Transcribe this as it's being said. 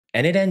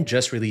n8n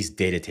just released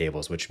data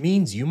tables, which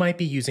means you might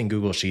be using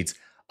Google Sheets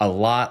a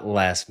lot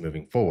less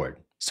moving forward.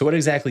 So what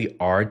exactly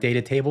are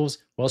data tables?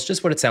 Well, it's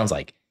just what it sounds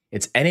like.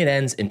 It's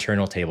n8n's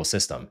internal table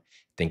system.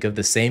 Think of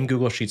the same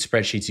Google Sheets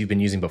spreadsheets you've been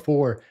using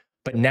before,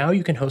 but now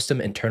you can host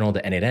them internal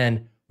to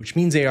n8n, which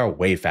means they are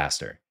way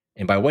faster.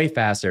 And by way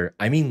faster,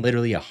 I mean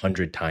literally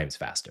 100 times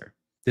faster.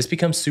 This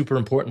becomes super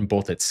important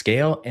both at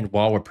scale and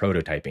while we're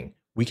prototyping.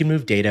 We can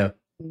move data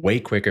way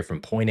quicker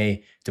from point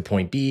A to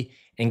point B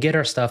and get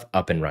our stuff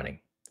up and running.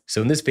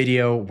 So in this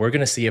video, we're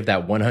going to see if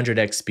that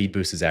 100x speed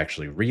boost is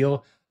actually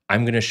real.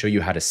 I'm going to show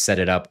you how to set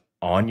it up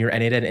on your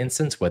n8n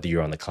instance, whether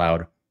you're on the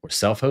cloud or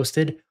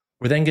self-hosted.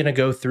 We're then going to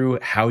go through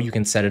how you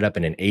can set it up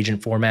in an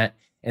agent format.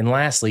 And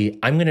lastly,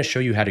 I'm going to show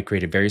you how to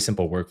create a very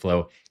simple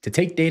workflow to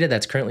take data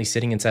that's currently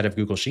sitting inside of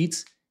Google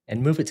Sheets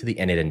and move it to the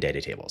n8n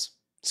data tables.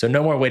 So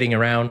no more waiting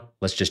around.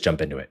 Let's just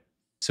jump into it.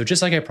 So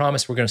just like I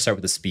promised, we're going to start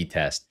with the speed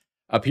test.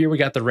 Up here, we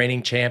got the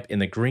reigning champ in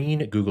the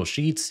green Google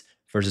Sheets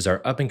versus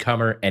our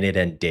up-and-comer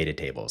n8n data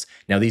tables.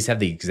 Now, these have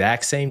the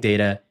exact same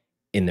data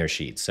in their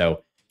sheets.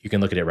 So you can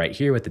look at it right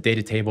here with the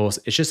data tables.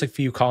 It's just a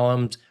few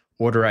columns,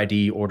 order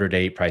ID, order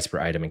date, price per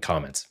item, and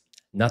comments.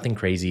 Nothing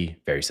crazy,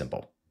 very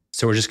simple.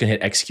 So we're just going to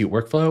hit execute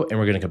workflow, and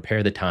we're going to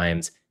compare the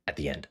times at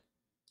the end.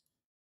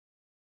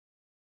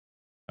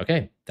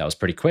 Okay, that was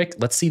pretty quick.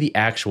 Let's see the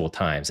actual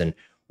times. And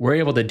we're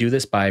able to do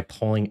this by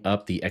pulling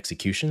up the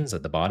executions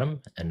at the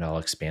bottom, and I'll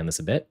expand this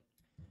a bit.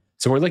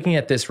 So we're looking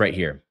at this right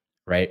here,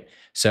 right?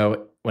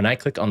 So when I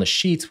click on the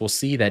sheets, we'll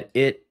see that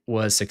it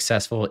was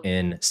successful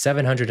in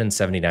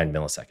 779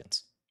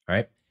 milliseconds, all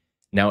right?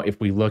 Now, if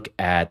we look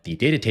at the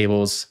data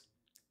tables,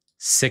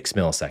 6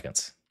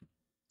 milliseconds.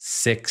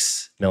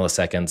 6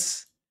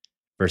 milliseconds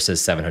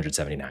versus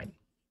 779,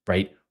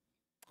 right?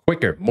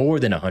 Quicker, more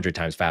than 100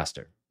 times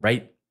faster,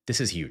 right?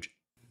 This is huge.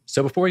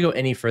 So before we go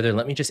any further,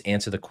 let me just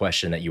answer the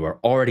question that you are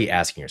already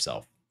asking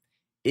yourself.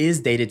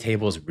 Is data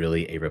tables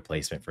really a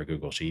replacement for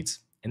Google Sheets?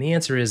 And the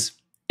answer is,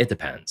 it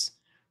depends,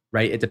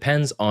 right? It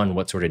depends on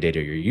what sort of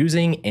data you're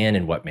using and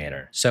in what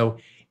manner. So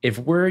if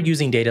we're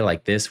using data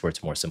like this, where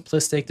it's more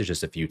simplistic, there's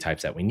just a few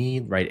types that we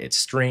need, right? It's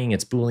string,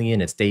 it's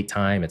Boolean, it's date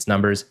time, it's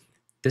numbers.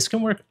 This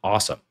can work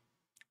awesome,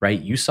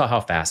 right? You saw how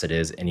fast it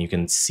is, and you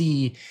can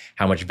see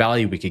how much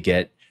value we could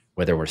get,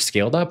 whether we're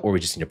scaled up or we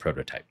just need a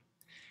prototype.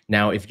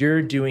 Now, if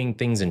you're doing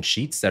things in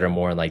Sheets that are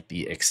more like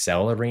the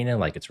Excel arena,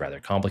 like it's rather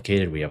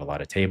complicated, we have a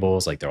lot of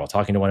tables, like they're all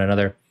talking to one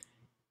another,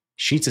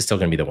 Sheets is still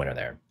going to be the winner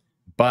there.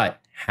 But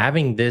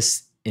having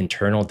this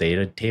internal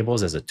data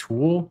tables as a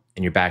tool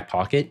in your back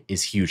pocket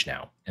is huge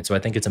now. And so I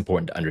think it's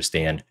important to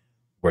understand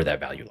where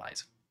that value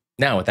lies.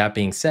 Now, with that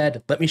being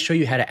said, let me show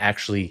you how to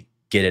actually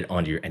get it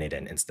onto your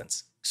n8n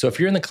instance. So if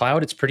you're in the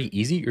cloud, it's pretty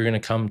easy. You're going to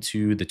come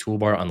to the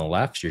toolbar on the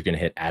left. So you're going to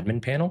hit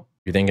admin panel.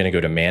 You're then going to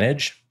go to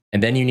manage.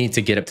 And then you need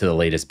to get up to the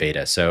latest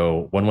beta.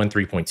 So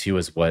 113.2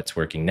 is what's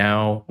working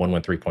now.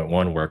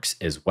 113.1 works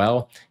as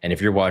well. And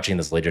if you're watching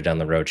this later down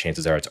the road,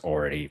 chances are it's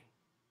already,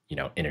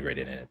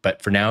 integrated in it.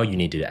 But for now, you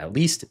need to at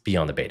least be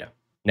on the beta.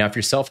 Now, if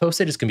you're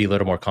self-hosted, it's going to be a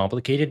little more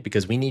complicated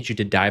because we need you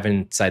to dive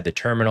inside the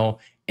terminal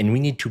and we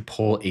need to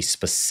pull a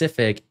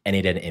specific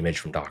n8n image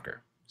from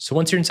Docker. So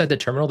once you're inside the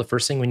terminal, the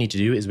first thing we need to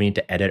do is we need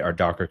to edit our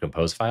Docker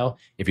compose file.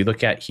 If you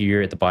look at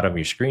here at the bottom of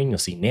your screen, you'll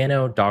see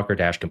nano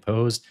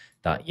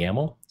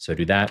docker-compose.yaml. So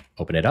do that,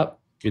 open it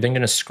up. You're then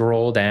going to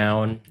scroll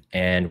down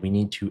and we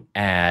need to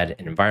add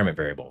an environment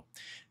variable.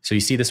 So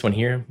you see this one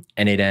here,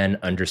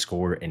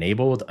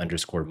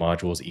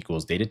 n8n_enabled_modules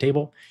equals data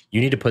table.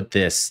 You need to put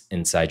this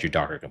inside your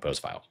Docker compose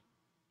file,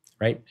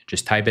 right?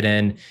 Just type it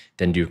in,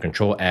 then do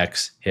Control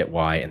X, hit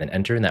Y, and then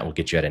enter, and that will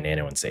get you out of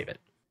Nano and save it.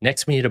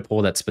 Next, we need to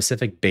pull that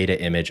specific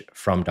beta image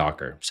from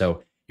Docker.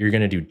 So you're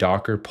going to do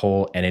docker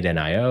pull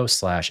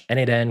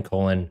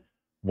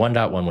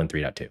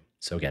n8nio/n8n:1.113.2.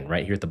 So again,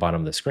 right here at the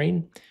bottom of the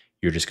screen,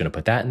 you're just going to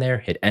put that in there,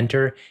 hit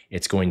enter.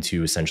 It's going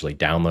to essentially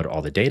download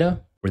all the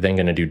data. We're then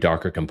going to do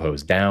docker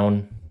compose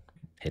down,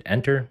 hit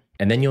enter,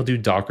 and then you'll do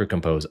docker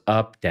compose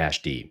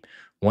up-d.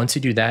 Once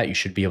you do that, you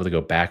should be able to go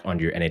back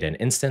onto your n8n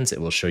instance.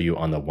 It will show you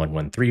on the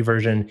 113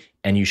 version,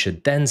 and you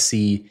should then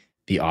see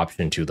the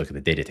option to look at the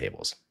data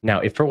tables.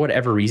 Now, if for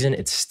whatever reason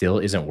it still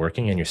isn't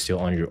working and you're still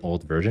on your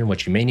old version,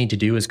 what you may need to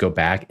do is go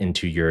back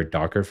into your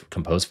Docker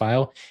compose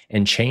file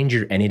and change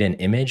your n8n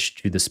image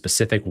to the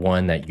specific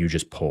one that you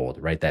just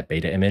pulled, right? That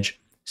beta image.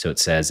 So it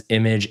says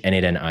image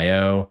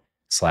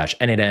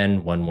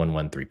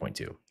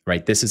n8nio/n8n:1113.2,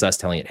 right? This is us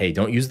telling it, hey,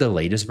 don't use the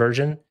latest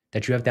version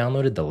that you have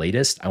downloaded, the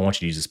latest. I want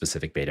you to use a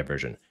specific beta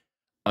version.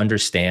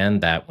 Understand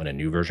that when a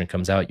new version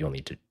comes out, you'll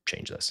need to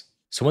change this.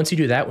 So once you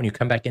do that, when you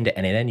come back into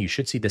n8n, you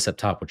should see this up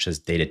top, which says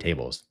data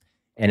tables.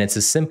 And it's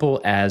as simple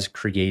as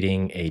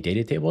creating a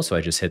data table. So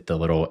I just hit the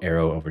little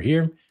arrow over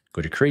here,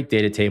 go to create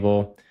data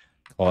table,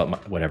 call it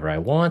whatever I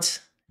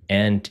want.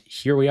 And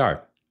here we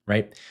are,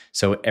 right?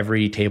 So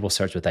every table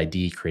starts with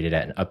ID created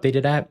at and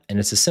updated at. And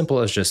it's as simple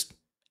as just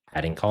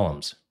adding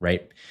columns,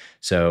 right?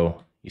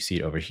 So you see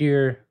it over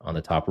here on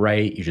the top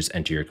right, you just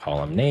enter your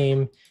column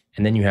name,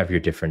 and then you have your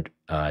different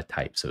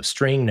types. So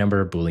string,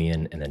 number,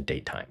 Boolean, and then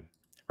date time.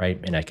 right?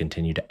 And I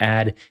continue to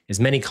add as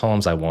many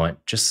columns I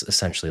want, just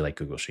essentially like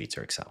Google Sheets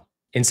or Excel.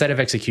 Inside of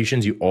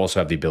executions, you also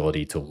have the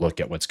ability to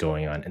look at what's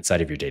going on inside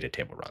of your data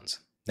table runs.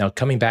 Now,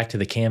 coming back to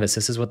the canvas,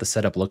 this is what the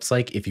setup looks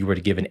like if you were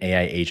to give an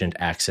AI agent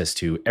access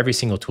to every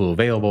single tool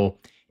available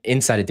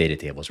inside of data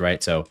tables,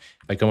 right? So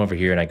if I go over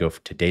here and I go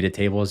to data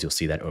tables, you'll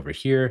see that over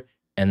here,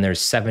 and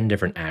there's 7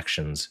 different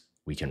actions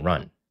we can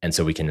run. And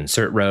so we can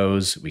insert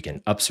rows, we can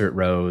upsert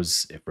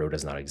rows, if row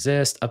does not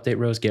exist, update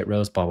rows, get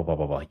rows, blah, blah, blah,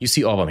 blah, blah. You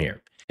see all of them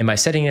here. And by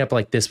setting it up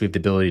like this, we have the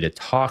ability to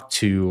talk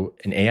to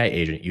an AI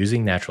agent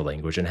using natural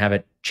language and have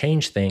it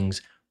change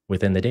things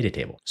within the data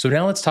table. So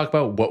now let's talk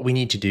about what we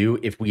need to do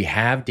if we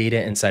have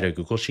data inside of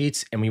Google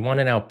Sheets and we want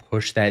to now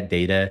push that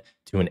data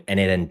to an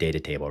n8n data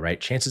table, right?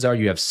 Chances are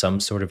you have some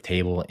sort of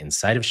table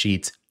inside of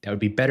Sheets that would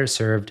be better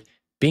served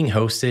being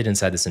hosted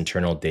inside this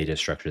internal data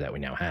structure that we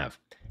now have.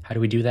 How do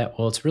we do that?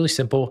 Well, it's really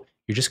simple.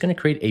 You're just going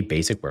to create a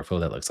basic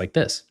workflow that looks like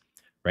this,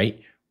 right?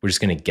 We're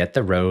just going to get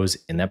the rows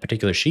in that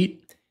particular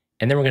sheet,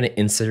 and then we're going to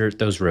insert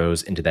those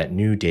rows into that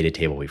new data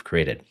table we've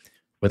created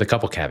with a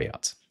couple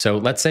caveats. So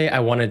let's say I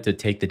wanted to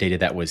take the data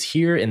that was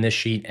here in this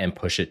sheet and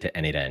push it to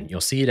n8n. You'll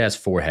see it has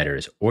 4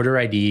 headers: order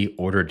ID,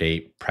 order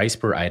date, price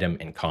per item,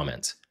 and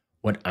comments.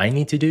 What I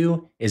need to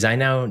do is I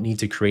now need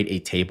to create a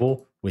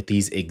table with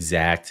these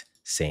exact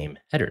same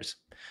headers.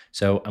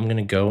 So I'm going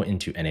to go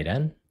into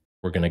n8n.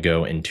 We're going to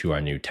go into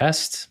our new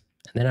test,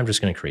 and then I'm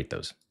just going to create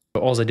those.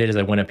 So all I did is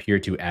I went up here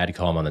to add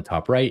column on the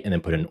top right and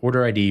then put in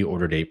order ID,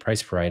 order date,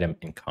 price per item,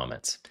 and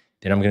comments.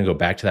 Then I'm going to go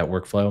back to that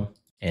workflow.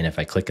 And if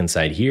I click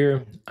inside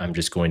here, I'm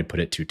just going to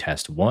put it to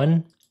test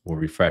 1. We'll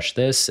refresh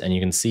this, and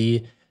you can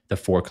see the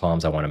 4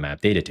 columns I want to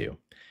map data to.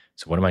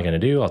 So what am I going to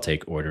do? I'll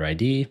take order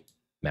ID,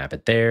 map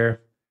it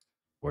there,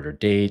 order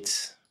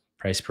date,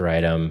 price per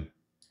item,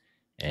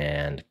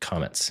 and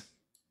comments.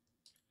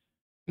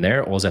 From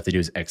there, all I have to do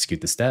is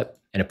execute the step,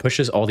 and it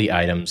pushes all the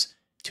items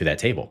to that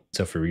table.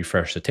 So if we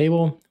refresh the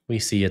table, we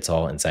see it's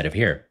all inside of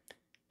here.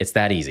 It's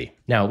that easy.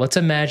 Now, let's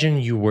imagine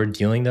you were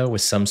dealing though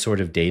with some sort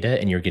of data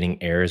and you're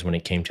getting errors when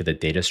it came to the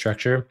data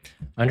structure.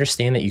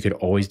 Understand that you could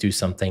always do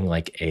something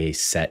like a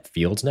set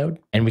fields node,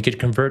 and we could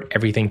convert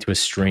everything to a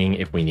string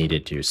if we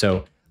needed to.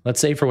 So let's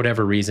say for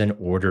whatever reason,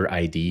 order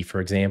ID,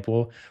 for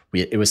example,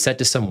 it was set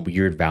to some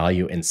weird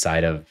value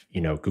inside of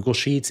Google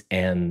Sheets,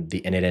 and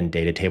the n8n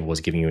data table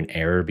was giving you an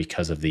error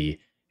because of the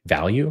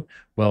value.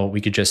 Well,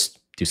 we could just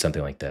do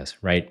something like this,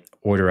 right?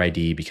 Order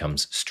ID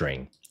becomes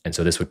string. And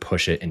so this would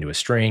push it into a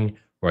string,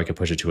 or I could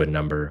push it to a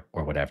number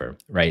or whatever,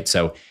 right?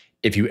 So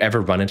if you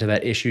ever run into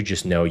that issue,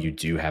 just know you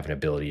do have an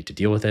ability to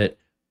deal with it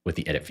with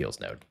the edit fields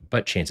node,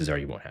 but chances are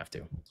you won't have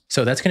to.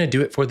 So that's going to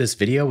do it for this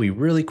video. We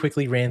really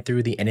quickly ran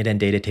through the n8n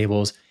data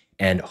tables,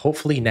 and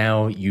hopefully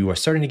now you are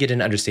starting to get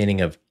an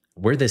understanding of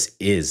where this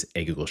is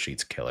a Google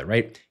Sheets killer,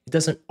 right? It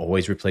doesn't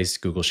always replace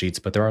Google Sheets,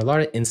 but there are a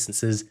lot of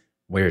instances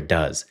where it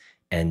does.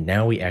 And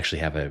now we actually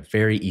have a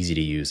very easy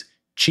to use,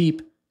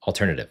 cheap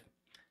alternative.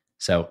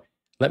 So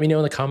let me know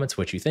in the comments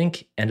what you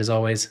think. And as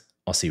always,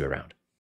 I'll see you around.